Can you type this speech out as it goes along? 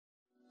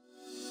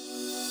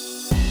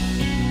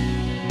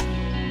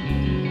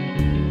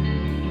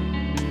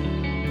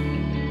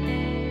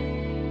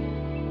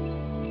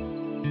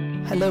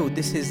Hello,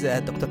 this is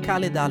Dr.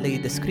 Khalid Ali,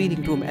 the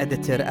screening room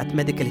editor at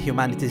Medical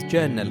Humanities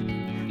Journal.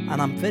 And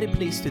I'm very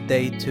pleased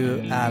today to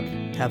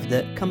have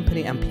the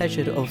company and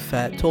pleasure of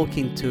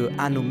talking to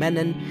Anu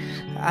Menon.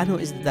 Anu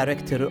is the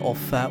director of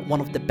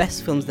one of the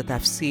best films that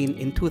I've seen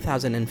in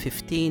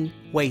 2015,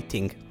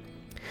 Waiting.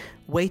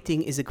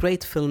 Waiting is a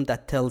great film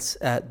that tells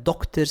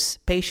doctors,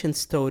 patient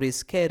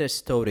stories, carer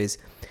stories.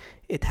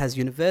 It has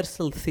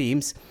universal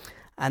themes,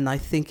 and I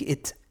think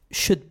it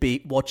should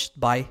be watched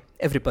by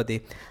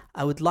everybody.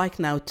 I would like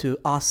now to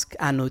ask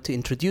Anu to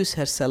introduce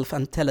herself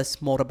and tell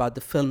us more about the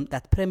film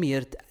that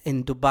premiered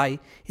in Dubai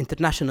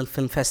International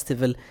Film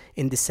Festival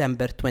in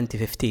December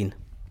 2015.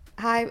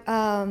 Hi,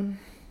 I'm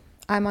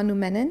Anu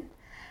Menon.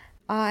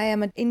 I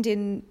am an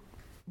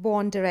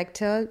Indian-born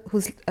director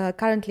who's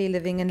currently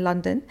living in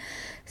London.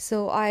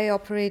 So I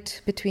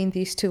operate between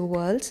these two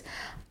worlds.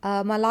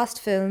 My last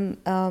film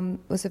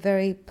was a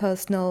very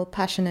personal,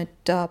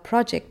 passionate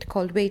project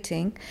called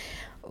Waiting.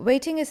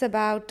 Waiting is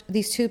about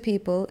these two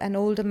people, an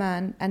older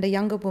man and a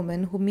younger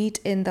woman, who meet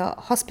in the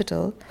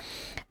hospital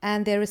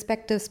and their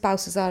respective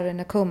spouses are in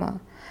a coma.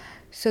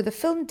 So the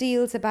film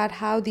deals about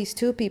how these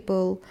two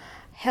people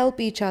help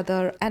each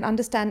other and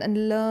understand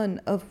and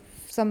learn of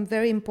some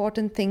very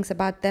important things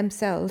about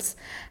themselves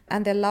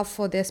and their love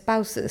for their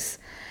spouses.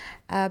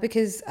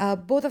 Because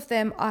both of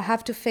them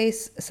have to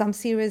face some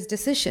serious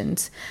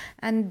decisions,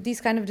 and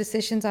these kind of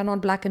decisions are not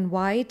black and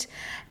white.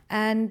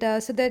 And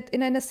so that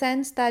in a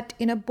sense that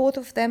both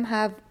of them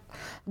have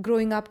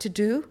growing up to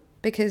do,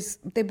 because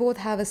they both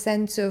have a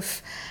sense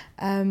of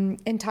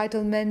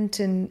entitlement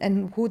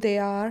and who they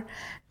are.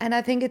 And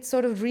I think it's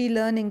sort of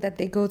relearning that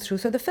they go through.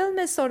 So the film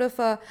is sort of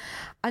a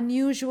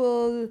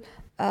unusual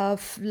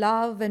of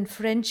love and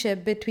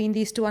friendship between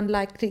these two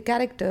unlikely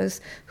characters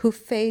who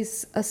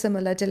face a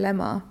similar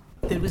dilemma.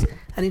 There was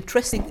an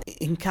interesting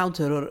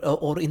encounter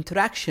or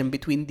interaction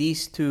between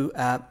these two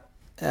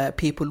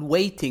people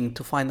waiting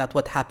to find out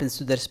what happens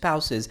to their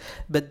spouses,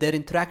 but their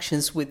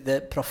interactions with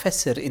the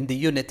professor in the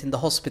unit in the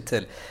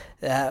hospital.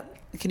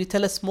 Can you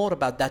tell us more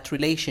about that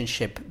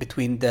relationship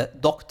between the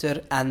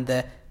doctor and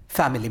the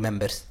family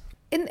members?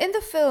 In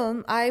the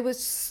film,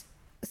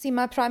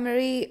 my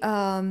primary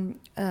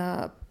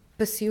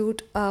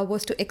pursuit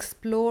was to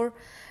explore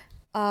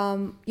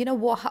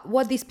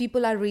what these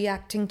people are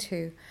reacting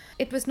to.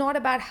 It was not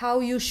about how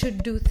you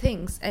should do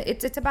things.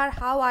 It's about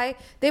how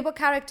they were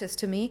characters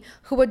to me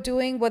who were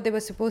doing what they were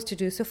supposed to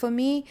do. So for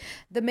me,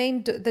 the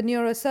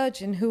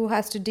neurosurgeon who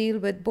has to deal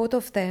with both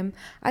of them,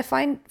 I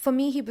find for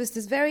me he was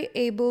this very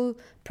able,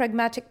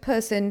 pragmatic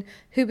person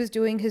who was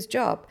doing his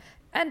job.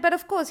 But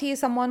of course, he is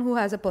someone who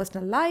has a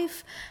personal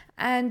life,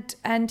 and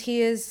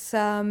he is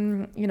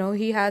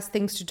he has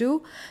things to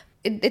do.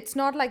 It's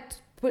not like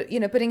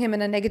putting him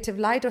in a negative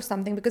light or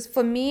something, because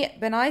for me,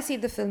 when I see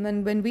the film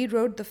and when we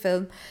wrote the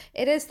film,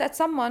 it is that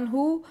someone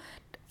who,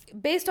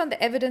 based on the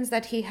evidence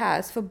that he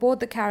has for both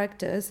the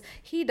characters,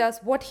 he does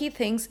what he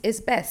thinks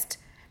is best.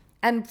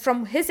 And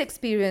from his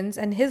experience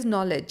and his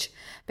knowledge,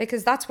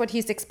 because that's what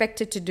he's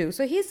expected to do.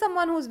 So he's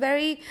someone who's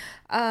very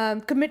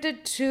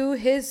committed to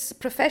his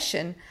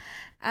profession.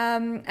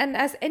 And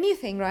as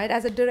anything, right,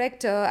 as a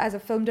director, as a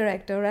film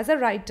director, as a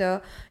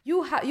writer,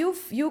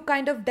 you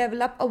kind of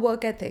develop a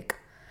work ethic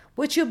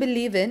which you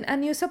believe in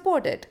and you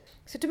support it.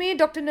 So to me,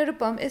 Dr.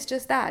 Nirupam is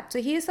just that.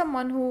 So he is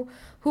someone who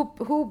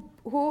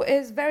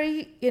is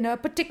very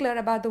particular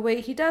about the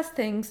way he does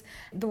things,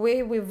 the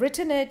way we've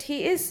written it.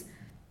 He is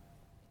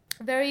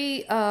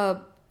very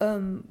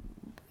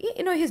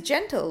he's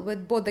gentle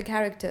with both the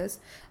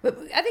characters. But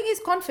I think he's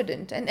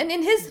confident, and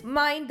in his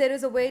mind there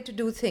is a way to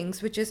do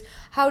things, which is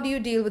how do you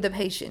deal with the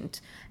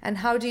patient and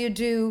how do you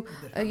deal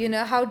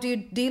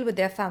with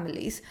their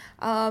families.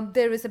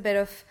 There is a bit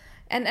of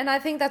And I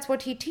think that's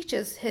what he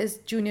teaches his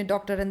junior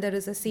doctor. And there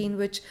is a scene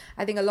which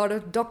I think a lot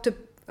of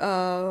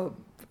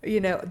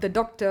the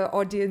doctor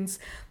audience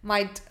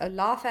might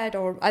laugh at,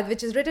 or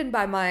which is written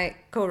by my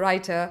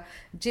co-writer,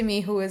 Jimmy,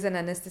 who is an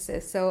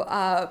anesthetist. So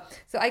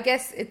I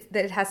guess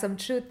it has some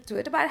truth to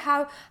it about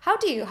how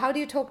do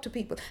you talk to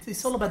people.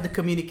 It's all about the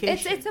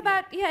communication. It's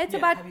about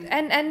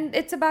and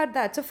it's about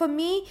that. So for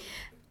me,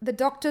 the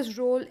doctor's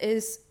role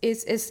is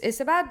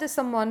about this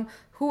someone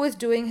who is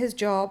doing his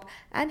job,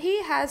 and he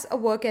has a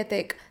work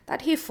ethic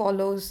that he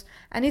follows,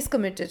 and he's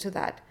committed to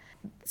that.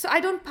 So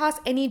I don't pass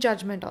any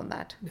judgment on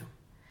that. No.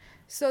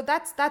 So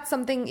that's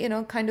something,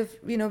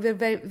 we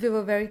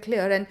were very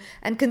clear,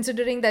 and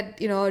considering that,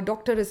 a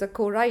doctor is a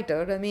co-writer,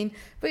 I mean,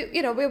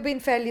 we've been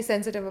fairly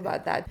sensitive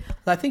about that.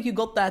 I think you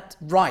got that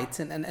right,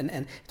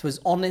 and it was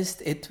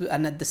honest,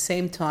 and at the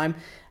same time,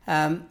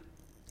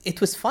 it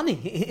was funny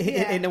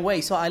in a way.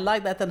 So I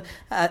like that,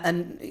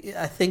 and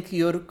I think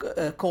your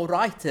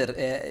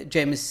co-writer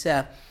James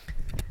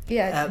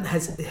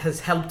has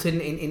helped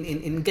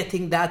in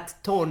getting that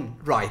tone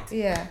right.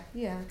 Yeah.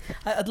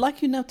 I'd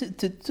like you now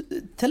to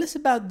tell us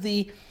about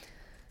the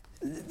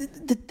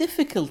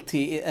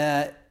difficulty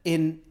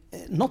in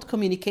not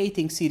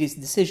communicating serious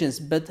decisions,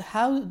 but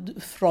how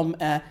from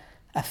a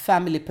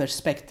family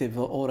perspective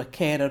or a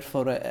carer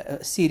for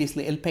a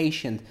seriously ill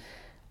patient.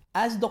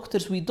 As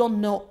doctors, we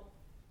don't know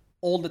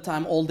all the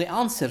time all the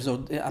answers,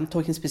 or I'm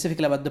talking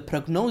specifically about the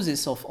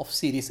prognosis of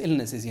serious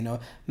illnesses,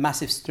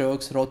 massive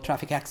strokes, road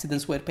traffic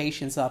accidents where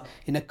patients are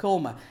in a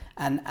coma.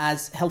 And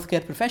as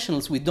healthcare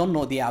professionals, we don't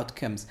know the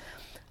outcomes.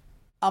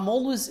 I'm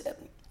always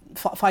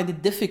find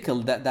it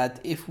difficult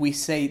that if we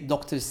say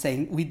doctors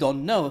saying we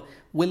don't know,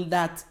 will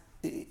that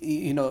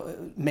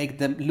make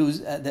them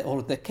lose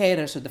or the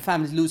carers or the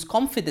families lose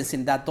confidence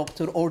in that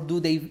doctor, or do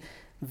they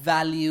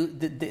value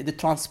the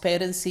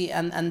transparency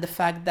and the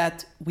fact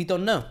that we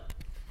don't know?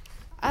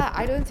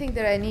 I don't think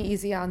there are any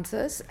easy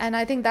answers, and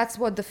I think that's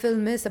what the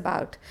film is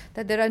about,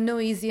 that there are no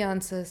easy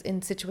answers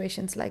in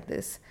situations like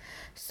this.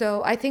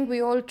 So I think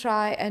we all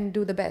try and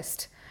do the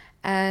best.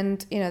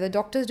 And, the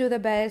doctors do the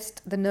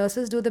best, the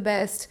nurses do the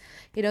best.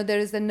 There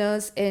is the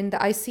nurse in the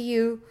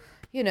ICU,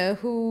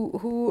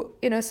 who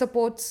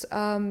supports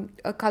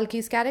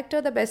Kalki's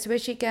character the best way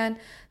she can.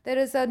 There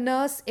is a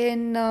nurse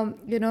in,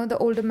 the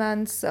older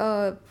man's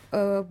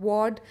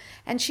ward,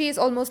 and she is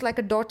almost like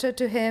a daughter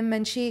to him.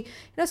 And she,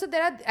 so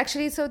there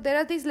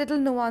are these little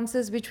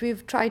nuances which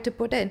we've tried to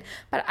put in.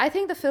 But I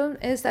think the film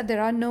is that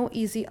there are no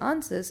easy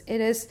answers.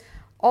 It is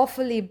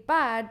awfully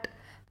bad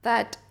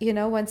that,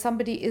 when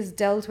somebody is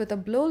dealt with a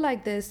blow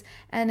like this,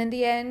 and in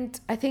the end,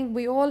 I think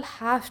we all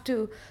have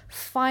to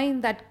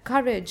find that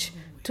courage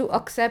to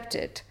accept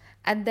it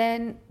and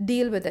then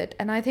deal with it.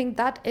 And I think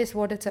that is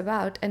what it's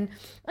about. And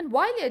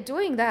while you're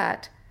doing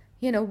that,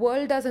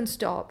 world doesn't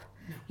stop.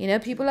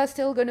 People are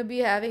still going to be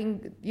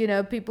having,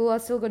 people are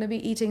still going to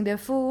be eating their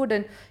food,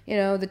 and,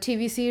 the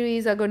TV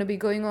series are going to be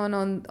going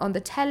on the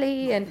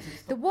telly, and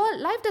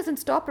life doesn't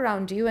stop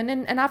around you.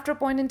 And after a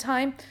point in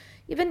time,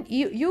 even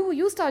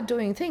you start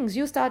doing things,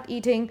 you start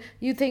eating,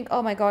 you think,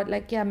 oh my God,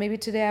 maybe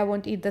today I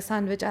won't eat the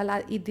sandwich,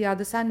 I'll eat the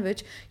other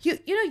sandwich.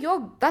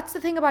 That's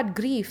the thing about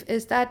grief,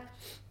 is that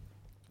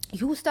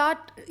you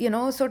start,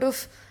 sort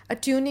of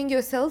attuning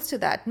yourselves to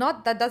that.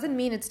 That doesn't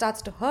mean it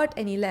starts to hurt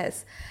any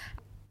less.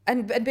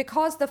 And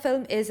because the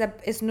film is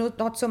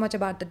not so much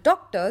about the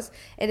doctors,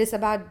 it is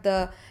about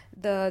the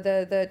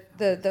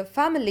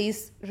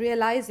families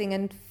realizing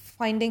and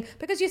finding,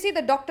 because you see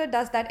the doctor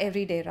does that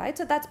every day, right?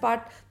 So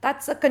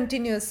that's a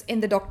continuous in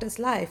the doctor's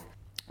life.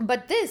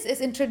 But this is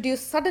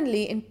introduced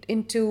suddenly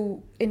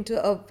into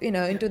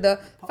the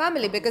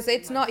family, because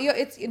it's not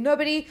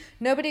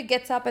nobody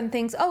gets up and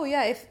thinks, oh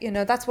yeah, if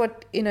that's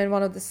what in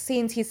one of the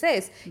scenes he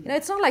says,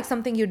 it's not like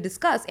something you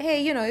discuss.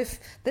 Hey, if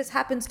this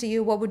happens to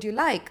you, what would you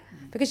like?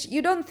 Because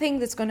you don't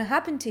think it's going to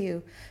happen to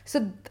you.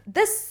 So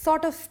this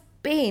sort of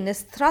pain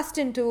is thrust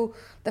into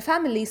the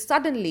family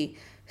suddenly.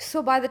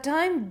 So by the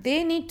time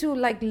they need to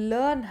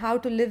learn how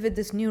to live with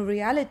this new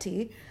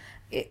reality,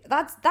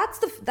 that's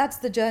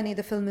the journey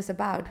the film is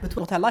about. But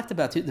what I liked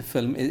about the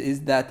film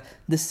is that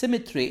the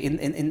symmetry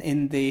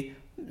in the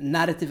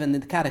narrative and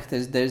in the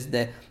characters. There's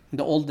the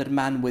older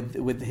man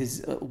with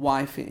his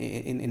wife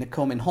in a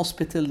coma in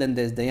hospital. Then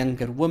there's the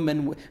younger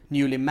woman,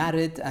 newly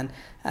married, and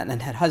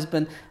her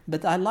husband.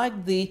 But I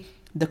like the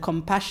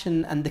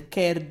compassion and the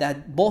care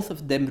that both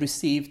of them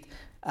received.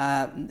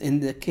 In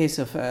the case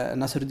of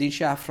Nasruddin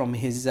Shah, from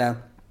his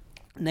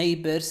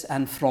neighbors,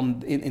 and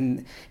from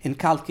in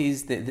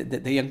Kalki's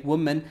the young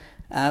woman,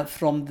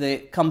 from the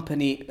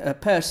company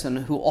person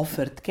who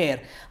offered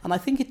care. And I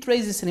think it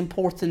raises an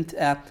important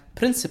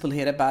principle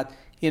here about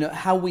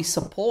how we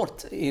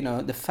support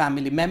the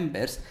family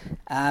members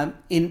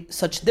in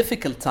such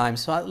difficult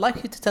times. So I'd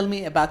like you to tell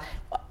me about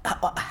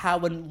how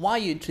and why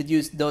you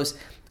introduced those.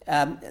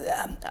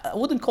 I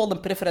wouldn't call them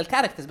peripheral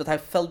characters, but I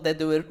felt that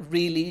they were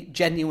really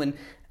genuine,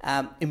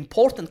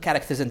 important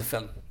characters in the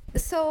film.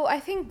 So I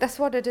think that's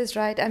what it is,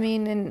 right? I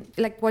mean, in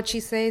like what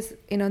she says,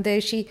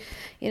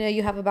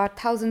 you have about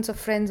thousands of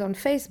friends on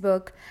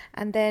Facebook,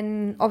 and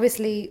then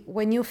obviously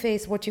when you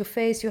face what you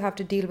face, you have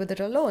to deal with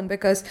it alone,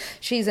 because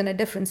she's in a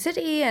different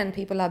city and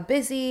people are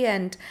busy,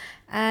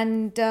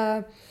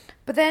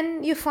 but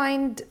then you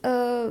find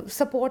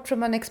support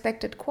from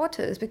unexpected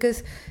quarters,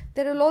 because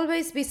there will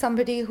always be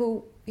somebody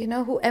who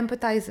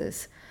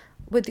empathizes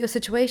with your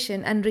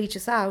situation and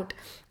reaches out.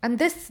 And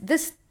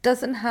this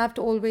doesn't have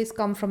to always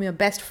come from your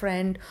best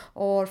friend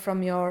or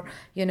from your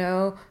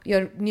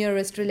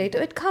nearest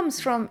relative. It comes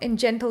from, in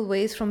gentle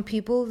ways, from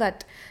people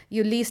that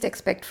you least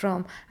expect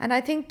from. And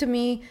I think, to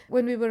me,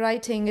 when we were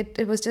writing,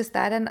 it was just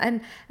that.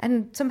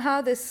 And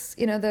somehow this,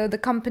 the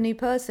company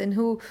person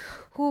who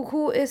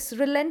is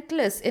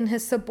relentless in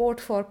his support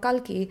for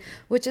Kalki,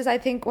 which is, I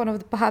think, one of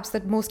the, perhaps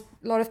that a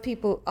lot of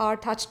people are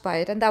touched by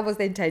it, and that was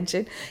the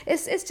intention.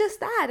 It's just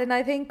that. And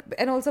I think,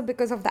 and also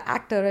because of the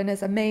actor and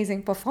his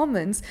amazing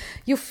performance,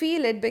 you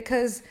feel it,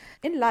 because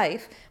in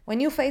life, when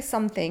you face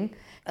something,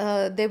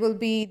 there will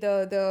be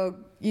the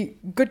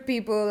good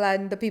people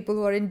and the people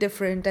who are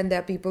indifferent, and there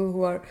are people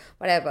who are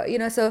whatever,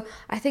 so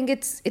I think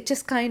it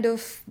just kind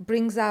of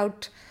brings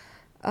out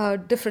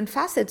different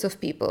facets of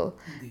people.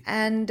 Indeed.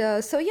 And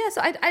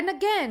and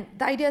again,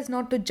 the idea is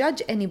not to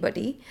judge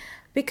anybody,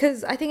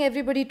 because I think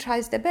everybody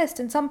tries their best,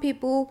 and some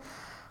people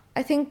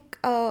I think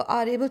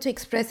are able to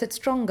express it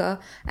stronger.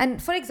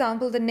 And for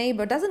example, the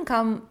neighbor doesn't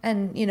come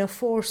and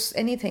force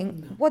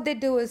anything. No. What they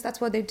do is that's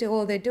what they do.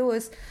 All they do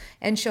is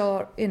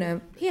ensure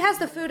he has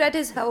the food at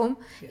his home.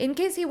 Yeah. In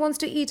case he wants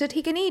to eat it,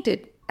 he can eat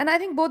it. And I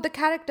think both the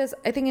characters,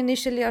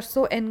 initially are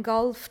so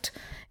engulfed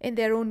in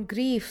their own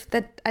grief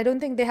that I don't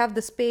think they have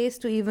the space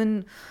to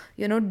even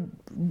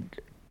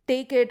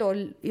take it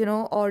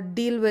or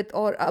deal with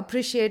or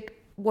appreciate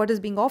what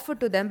is being offered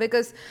to them,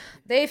 because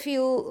they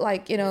feel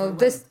like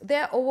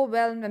they're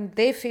overwhelmed and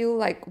they feel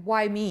like,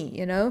 why me?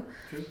 True.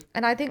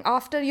 And I think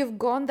after you've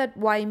gone that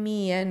why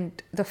me, and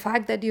the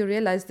fact that you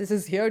realize this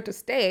is here to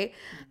stay,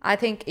 I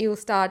think you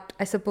start,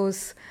 I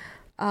suppose,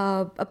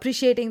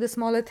 appreciating the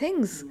smaller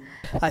things.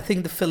 I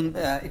think the film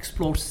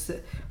explores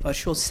or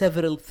shows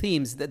several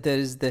themes. That there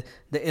is the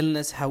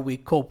illness, how we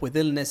cope with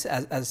illness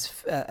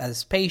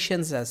as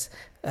patients, as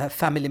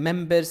family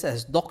members,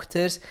 as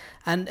doctors,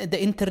 and the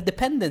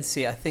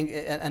interdependency. I think,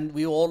 and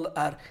we all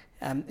are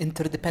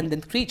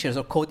interdependent creatures,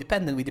 or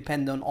codependent. We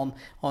depend on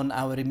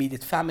our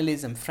immediate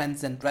families and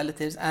friends and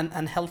relatives and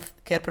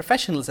healthcare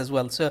professionals as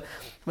well. So,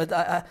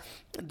 but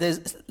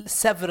there's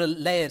several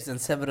layers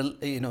and several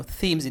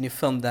themes in your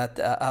film that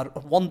are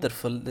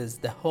wonderful. There's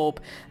the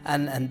hope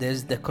and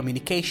there's the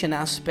communication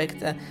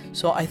aspect.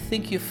 So I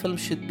think your film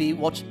should be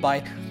watched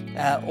by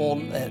all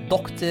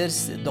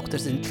doctors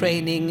in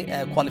training,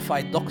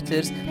 qualified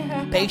doctors,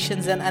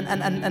 patients and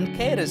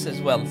carers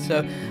as well.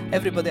 So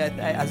everybody,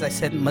 as I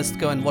said, must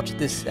go and watch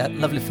this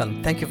lovely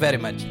film. Thank you very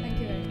much. Thank you.